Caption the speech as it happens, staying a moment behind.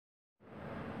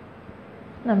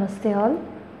Namaste all,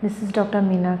 this is Dr.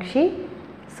 Meenakshi.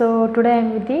 So today I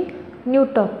am with the new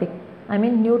topic.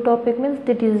 New topic means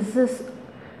the diseases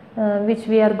which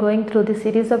we are going through, the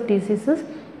series of diseases.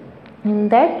 In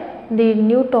that, the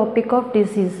new topic of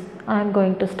disease I am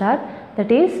going to start,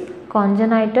 that is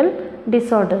congenital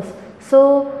disorders.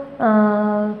 So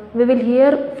we will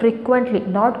hear frequently,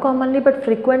 not commonly but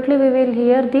frequently we will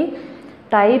hear the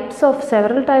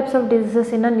several types of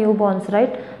diseases in a newborns,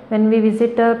 right? When we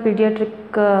visit a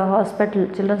pediatric hospital,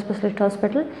 children's specialist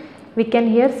hospital, we can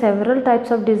hear several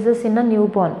types of diseases in a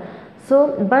newborn.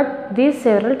 So, but these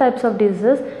several types of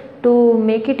diseases, to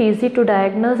make it easy to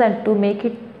diagnose and to make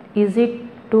it easy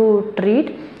to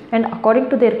treat, and according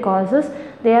to their causes,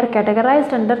 they are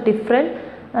categorized under different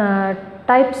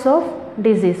types of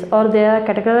disease, or they are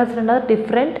categorized under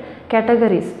different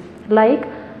categories. Like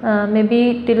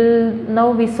maybe till now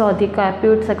we saw the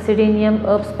caput, succedaneum,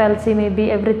 Erb's palsy,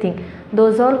 maybe everything.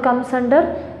 Those all comes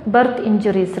under birth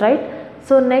injuries, right?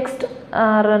 So next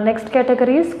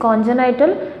category is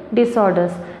congenital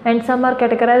disorders, and some are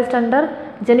categorized under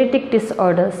genetic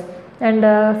disorders, and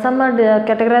some are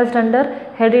categorized under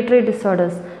hereditary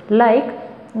disorders. Like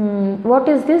what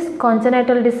is this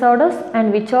congenital disorders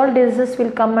and which all diseases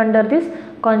will come under this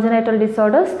congenital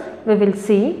disorders, we will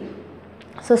see.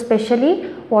 So specially,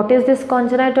 what is this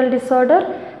congenital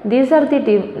disorder? These are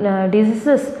the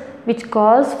diseases which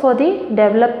cause for the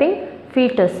developing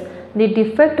fetus. The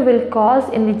defect will cause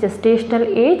in the gestational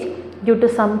age due to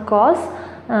some cause.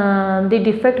 The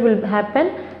defect will happen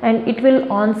and it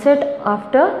will onset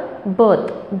after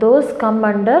birth. Those come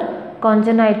under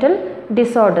congenital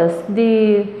disorders.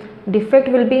 The defect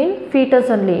will be in fetus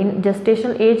only, in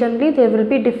gestational age only there will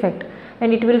be defect,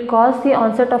 and it will cause the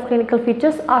onset of clinical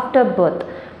features after birth.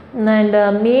 And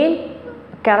main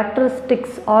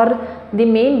characteristics or the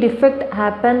main defect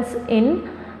happens in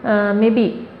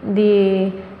maybe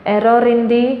the error in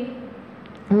the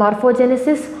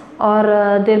morphogenesis, or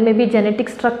there may be genetic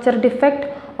structure defect,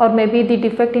 or maybe the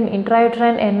defect in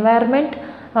intrauterine environment,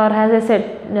 or as I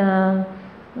said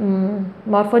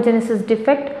morphogenesis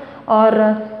defect,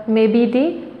 or maybe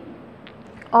the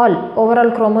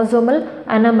overall chromosomal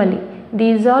anomaly.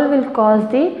 These all will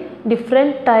cause the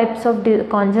different types of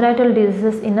congenital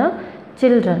diseases in a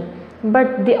children.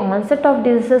 But the onset of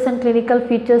diseases and clinical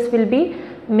features will be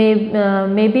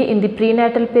maybe in the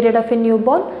prenatal period of a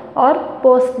newborn or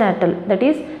postnatal, that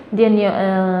is the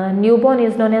newborn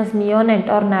is known as neonate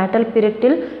or natal period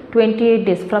till 28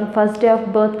 days. From first day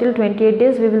of birth till 28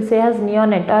 days we will say as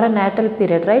neonate or a natal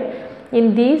period, right?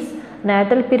 In these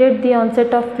natal period the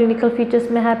onset of clinical features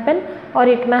may happen, or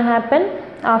it may happen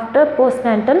after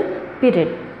postnatal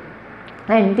period.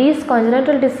 And these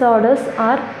congenital disorders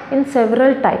are in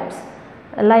several types,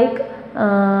 like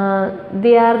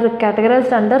they are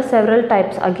categorized under several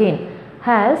types again.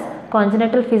 Has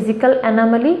congenital physical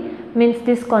anomaly, means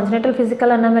this congenital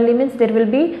physical anomaly means there will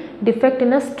be defect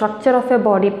in a structure of a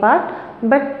body part,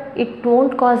 but it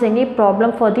won't cause any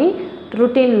problem for the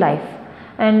routine life.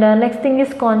 And next thing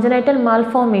is congenital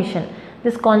malformation.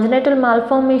 This congenital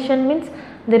malformation means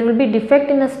there will be defect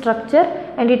in a structure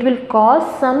and it will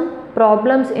cause some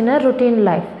problems in a routine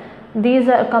life. These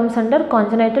comes under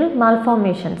congenital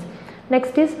malformations.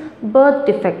 Next is birth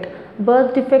defect.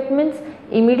 Birth defect means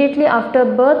immediately after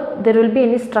birth there will be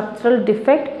any structural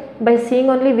defect. By seeing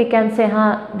only we can say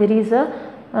there is a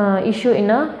issue in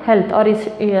a health, or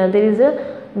there is a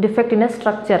defect in a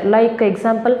structure. Like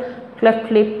example,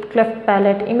 cleft lip, cleft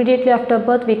palate. Immediately after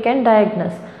birth we can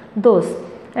diagnose those.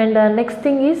 And next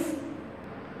thing is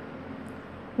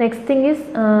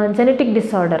genetic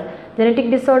disorder. Genetic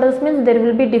disorders means there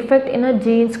will be defect in a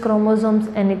genes, chromosomes,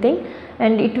 anything,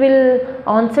 and it will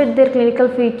onset their clinical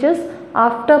features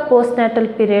after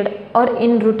postnatal period, or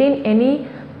in routine any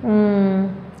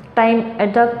time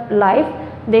at the life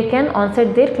they can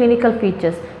onset their clinical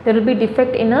features. There will be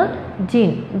defect in a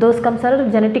gene. Those comes under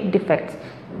genetic defects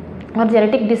or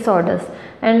genetic disorders.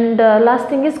 And last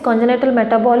thing is congenital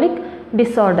metabolic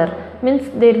disorder, means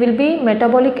there will be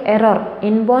metabolic error,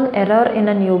 inborn error in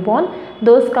a newborn.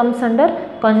 Those comes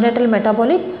under congenital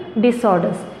metabolic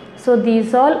disorders. So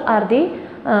these all are the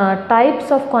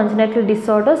types of congenital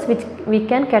disorders which we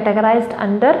can categorize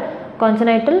under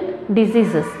congenital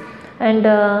diseases. And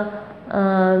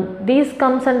these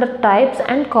comes under types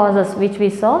and causes which we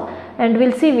saw, and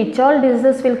we'll see which all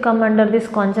diseases will come under this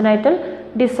congenital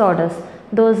disorders.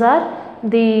 Those are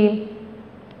the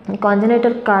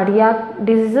congenital cardiac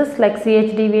diseases like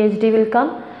CHD, VHD will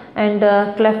come, and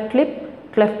cleft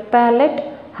lip, cleft palate,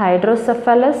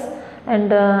 hydrocephalus,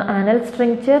 and anal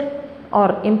stricture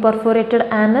or imperforated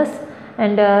anus,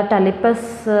 and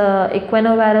talipes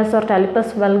equinovarus or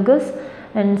talipes valgus,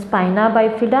 and spina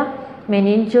bifida,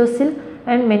 meningocele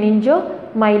and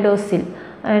meningomyelocele,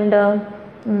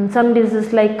 and some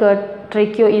diseases like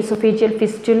tracheoesophageal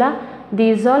fistula,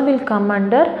 these all will come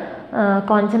under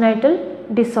congenital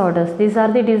disorders. These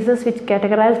are the diseases which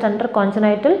categorized under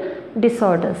congenital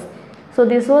disorders. So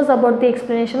this was about the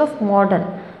explanation of modern.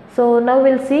 So now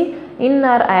we'll see in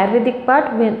our Ayurvedic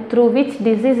part through which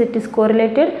disease it is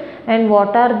correlated and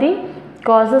what are the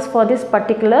causes for this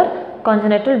particular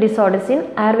congenital disorders in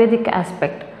Ayurvedic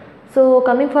aspect. So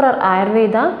coming for our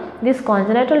Ayurveda, these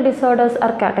congenital disorders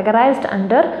are categorized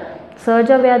under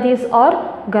Sahaja Vyadhis or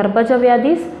Garbhaja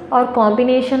Vyadhis or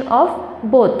combination of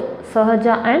both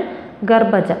Sahaja and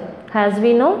Garbhaja. As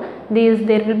we know,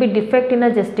 there will be defect in a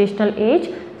gestational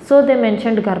age, so they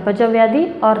mentioned Garbhaja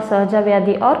Vyadhi or Sahaja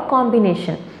Vyadhi or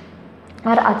combination.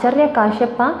 Our Acharya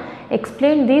Kashyapa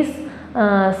explained these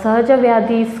Sahaja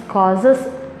Vyadhis causes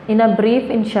in a brief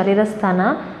in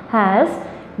Sharirasthana as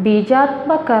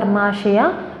Bijatma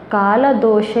Karmashaya Kala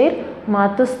Doshair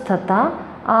Matustata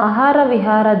Ahara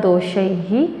Vihara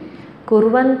Doshaihi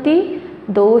Kurvanti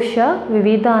Dosha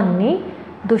Vividanni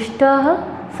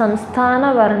Dushtaha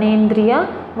Samsthana Varnendriya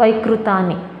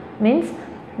Vaikrutani. Means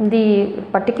the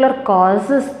particular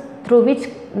causes through which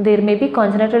there may be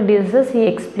congenital diseases he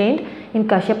explained in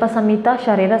Kashyapa Samhita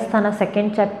Sharirasthana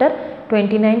 2nd chapter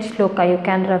 29 shloka, you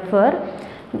can refer.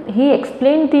 He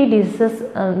explained the diseases,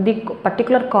 the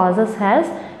particular causes as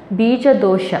Bija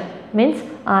Dosha, means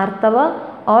Artava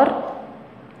or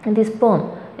the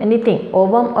sperm, anything,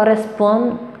 ovum or a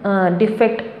sperm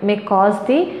defect may cause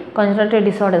the congenital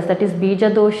disorders, that is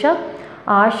Bija Dosha.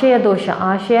 Ashaya Dosha,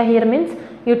 Ashaya here means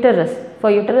uterus.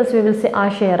 For uterus we will say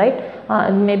Ashaya,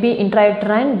 right? Maybe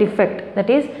intrauterine defect, that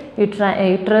is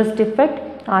uterus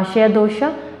defect, Ashaya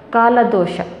Dosha. Kala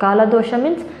Dosha, Kala Dosha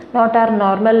means not our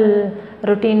normal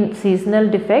routine seasonal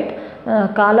defect.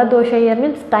 Kala Dosha here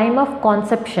means time of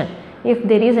conception. If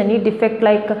there is any defect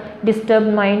like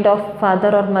disturbed mind of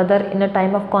father or mother in a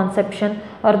time of conception,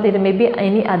 or there may be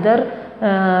any other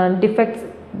defects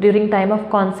during time of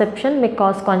conception may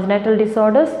cause congenital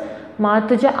disorders.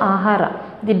 Matuja Ahara,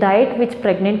 the diet which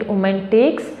pregnant woman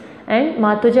takes, and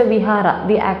Matuja Vihara,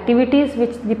 the activities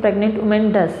which the pregnant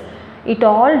woman does. It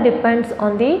all depends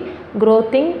on the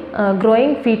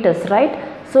growing fetus, right?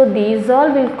 So these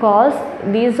all will cause,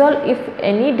 if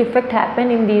any defect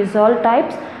happen in these all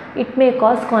types, it may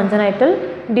cause congenital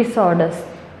disorders.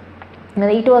 And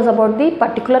it was about the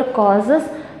particular causes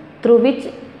through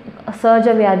which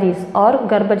Sahaja Vyadhis or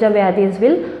Garbhaja Vyadhis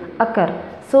will occur.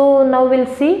 So now we'll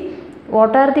see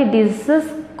what are the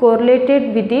diseases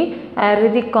correlated with the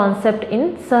Ayurvedic concept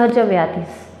in Sahaja Vyadhis.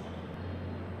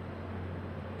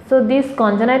 So these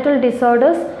congenital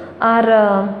disorders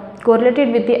are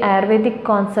correlated with the Ayurvedic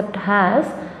concept as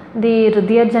the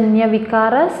Hridayajanya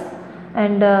Vikaras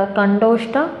and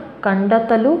Kandoshta,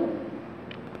 Kandatalu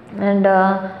and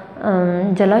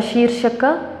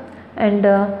Jalashirshaka and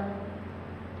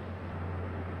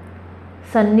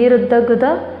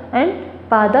Sanniruddhaguda and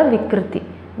Pada Vikriti.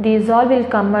 These all will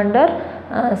come under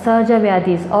Sahaja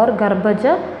Vyadhis or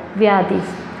Garbhaja Vyadhis.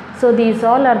 So these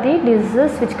all are the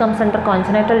diseases which comes under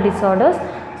congenital disorders.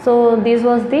 So this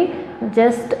was the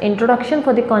just introduction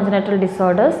for the congenital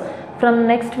disorders. From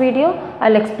next video I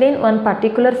will explain one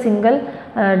particular single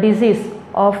disease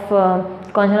of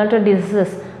congenital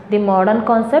diseases, the modern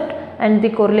concept and the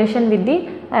correlation with the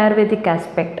Ayurvedic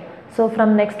aspect. So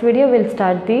from next video we will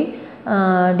start the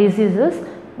diseases.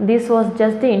 This was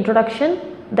just the introduction,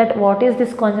 that what is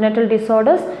this congenital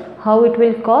disorders, how it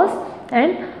will cause,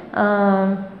 and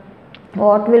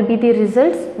what will be the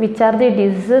results, which are the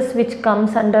diseases which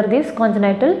comes under these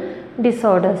congenital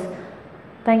disorders.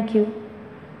 Thank you.